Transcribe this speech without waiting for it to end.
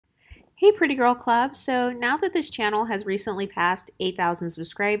Hey Pretty Girl Club, so now that this channel has recently passed 8,000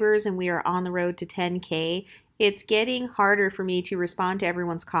 subscribers and we are on the road to 10K, it's getting harder for me to respond to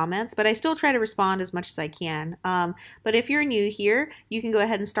everyone's comments, but I still try to respond as much as I can. But if you're new here, you can go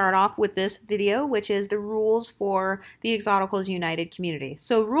ahead and start off with this video, which is the rules for the Exoticals United community.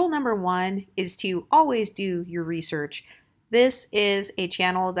 So rule number one is to always do your research. This is a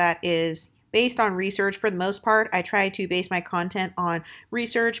channel that is based on research for the most part. I try to base my content on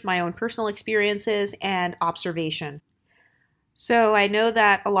research, my own personal experiences, and observation. So I know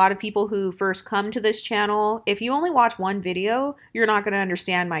that a lot of people who first come to this channel, if you only watch one video, you're not going to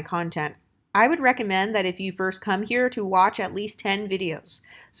understand my content. I would recommend that if you first come here to watch at least 10 videos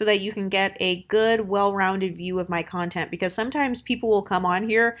so that you can get a good, well-rounded view of my content, because sometimes people will come on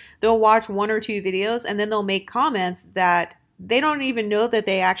here, they'll watch one or two videos, and then they'll make comments that they don't even know that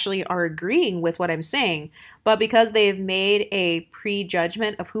they actually are agreeing with what I'm saying, but because they've made a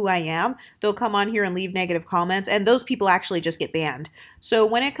prejudgment of who I am, they'll come on here and leave negative comments, and those people actually just get banned. So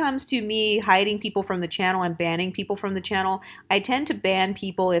when it comes to me hiding people from the channel and banning people from the channel, I tend to ban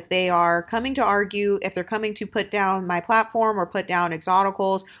people if they are coming to argue, if they're coming to put down my platform or put down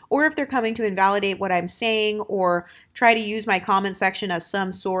Exoticals, or if they're coming to invalidate what I'm saying or try to use my comment section as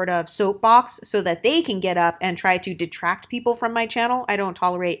some sort of soapbox so that they can get up and try to detract people from my channel. I don't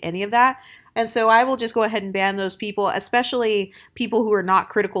tolerate any of that. And so I will just go ahead and ban those people, especially people who are not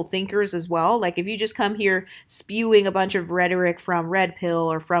critical thinkers as well. Like if you just come here spewing a bunch of rhetoric from Red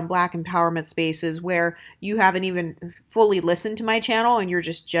Pill or from Black empowerment spaces where you haven't even fully listened to my channel and you're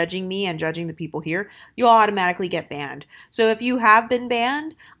just judging me and judging the people here, you'll automatically get banned. So if you have been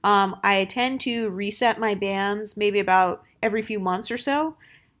banned, I tend to reset my bans maybe about every few months or so.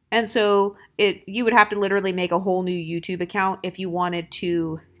 And so you would have to literally make a whole new YouTube account if you wanted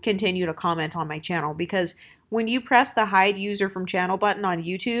to continue to comment on my channel, because when you press the hide user from channel button on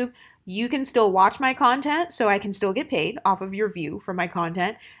YouTube, you can still watch my content, so I can still get paid off of your view from my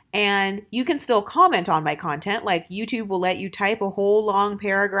content, and you can still comment on my content. Like YouTube will let you type a whole long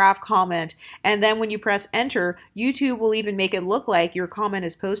paragraph comment, and then when you press enter, YouTube will even make it look like your comment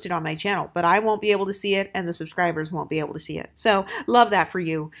is posted on my channel, but I won't be able to see it and the subscribers won't be able to see it. So love that for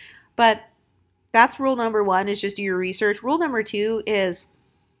you. But that's rule number one, is just do your research. Rule number two is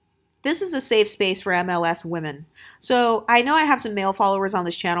this is a safe space for MLS women. So I know I have some male followers on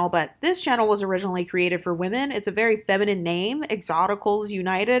this channel, but this channel was originally created for women. It's a very feminine name, Exoticals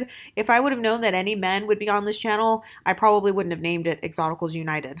United. If I would have known that any men would be on this channel, I probably wouldn't have named it Exoticals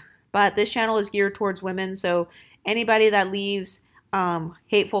United. But this channel is geared towards women, so anybody that leaves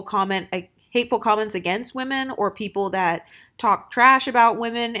hateful comments against women or people that talk trash about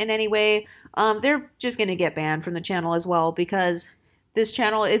women in any way, they're just going to get banned from the channel as well, because this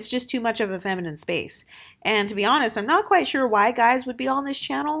channel is just too much of a feminine space. And to be honest, I'm not quite sure why guys would be on this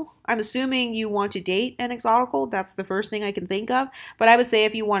channel. I'm assuming you want to date an exotical. That's the first thing I can think of. But I would say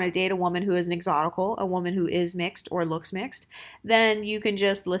if you want to date a woman who is an exotical, a woman who is mixed or looks mixed, then you can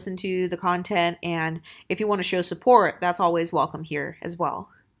just listen to the content. And if you want to show support, that's always welcome here as well.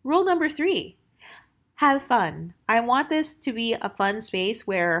 Rule number three. Have fun. I want this to be a fun space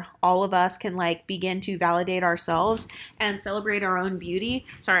where all of us can begin to validate ourselves and celebrate our own beauty.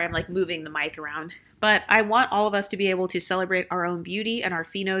 Sorry, I'm moving the mic around. But I want all of us to be able to celebrate our own beauty and our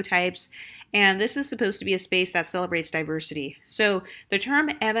phenotypes. And this is supposed to be a space that celebrates diversity. So the term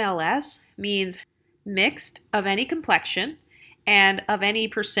MLS means mixed of any complexion and of any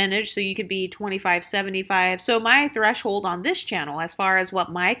percentage, so you could be 25, 75. So my threshold on this channel, as far as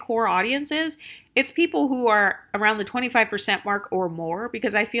what my core audience is, it's people who are around the 25% mark or more,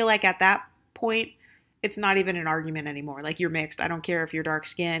 because I feel like at that point, it's not even an argument anymore. Like, you're mixed. I don't care if you're dark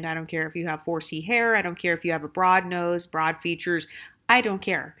skinned. I don't care if you have 4C hair. I don't care if you have a broad nose, broad features. I don't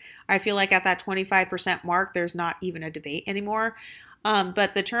care. I feel like at that 25% mark, there's not even a debate anymore.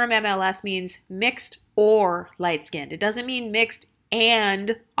 But the term MLS means mixed or light-skinned. It doesn't mean mixed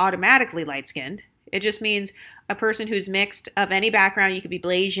and automatically light-skinned. It just means a person who's mixed of any background. You could be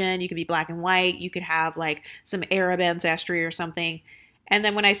Blasian, you could be black and white, you could have some Arab ancestry or something. And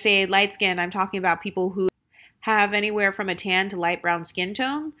then when I say light-skinned, I'm talking about people who have anywhere from a tan to light brown skin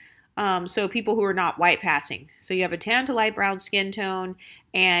tone. So people who are not white passing. So you have a tan to light brown skin tone,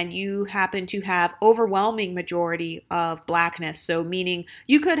 and you happen to have overwhelming majority of blackness. So meaning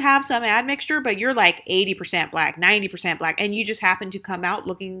you could have some admixture, but you're 80% black, 90% black, and you just happen to come out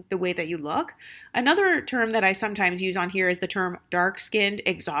looking the way that you look. Another term that I sometimes use on here is the term dark-skinned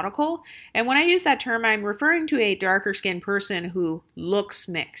exotical. And when I use that term, I'm referring to a darker skinned person who looks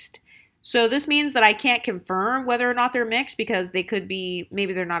mixed. So this means that I can't confirm whether or not they're mixed because they could be,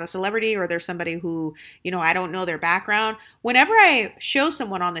 maybe they're not a celebrity or they're somebody who, I don't know their background. Whenever I show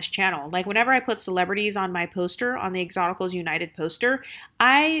someone on this channel, like whenever I put celebrities on my poster, on the Exoticals United poster,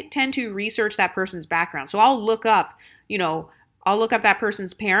 I tend to research that person's background. So I'll look up that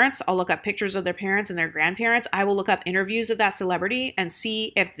person's parents. I'll look up pictures of their parents and their grandparents. I will look up interviews of that celebrity and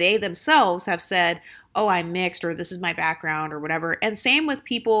see if they themselves have said, oh, I'm mixed, or this is my background, or whatever. And same with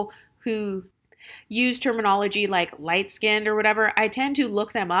people who use terminology like light skinned or whatever. I tend to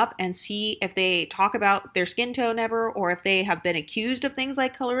look them up and see if they talk about their skin tone ever, or if they have been accused of things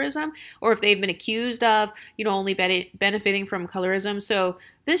like colorism, or if they've been accused of, only benefiting from colorism. So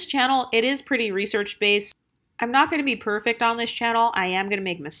this channel, it is pretty research based. I'm not going to be perfect on this channel. I am going to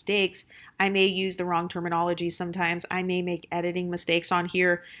make mistakes. I may use the wrong terminology sometimes. I may make editing mistakes on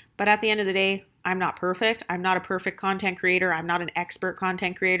here. But at the end of the day, I'm not perfect. I'm not a perfect content creator. I'm not an expert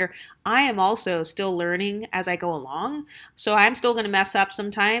content creator. I am also still learning as I go along. So I'm still going to mess up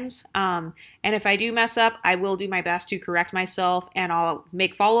sometimes. And if I do mess up, I will do my best to correct myself, and I'll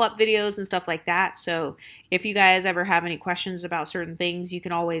make follow-up videos and stuff like that. So if you guys ever have any questions about certain things, you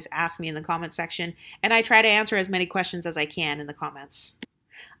can always ask me in the comment section. And I try to answer as many questions as I can in the comments.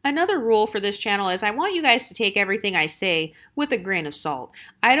 Another rule for this channel is I want you guys to take everything I say with a grain of salt.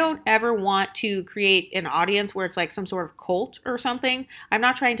 I don't ever want to create an audience where it's like some sort of cult or something. I'm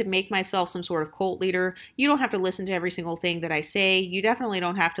not trying to make myself some sort of cult leader. You don't have to listen to every single thing that I say. You definitely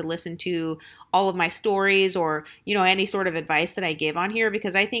don't have to listen to all of my stories or, any sort of advice that I give on here,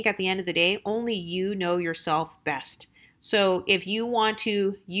 because I think at the end of the day, only you know yourself best. So if you want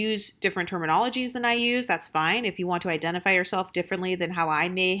to use different terminologies than I use, that's fine. If you want to identify yourself differently than how I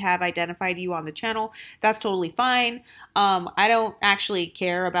may have identified you on the channel, that's totally fine. I don't actually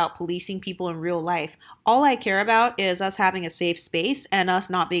care about policing people in real life. All I care about is us having a safe space and us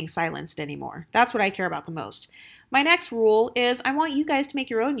not being silenced anymore. That's what I care about the most. My next rule is I want you guys to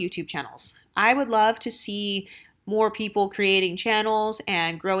make your own YouTube channels. I would love to see more people creating channels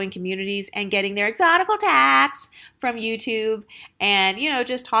and growing communities and getting their exotical tax from YouTube and,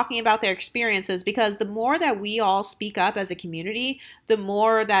 just talking about their experiences, because the more that we all speak up as a community, the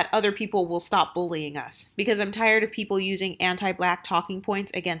more that other people will stop bullying us, because I'm tired of people using anti-Black talking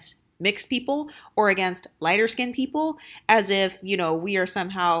points against mixed people or against lighter skinned people as if, we are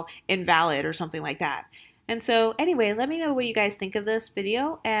somehow invalid or something like that. And so anyway, let me know what you guys think of this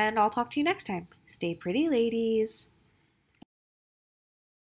video, and I'll talk to you next time. Stay pretty, ladies.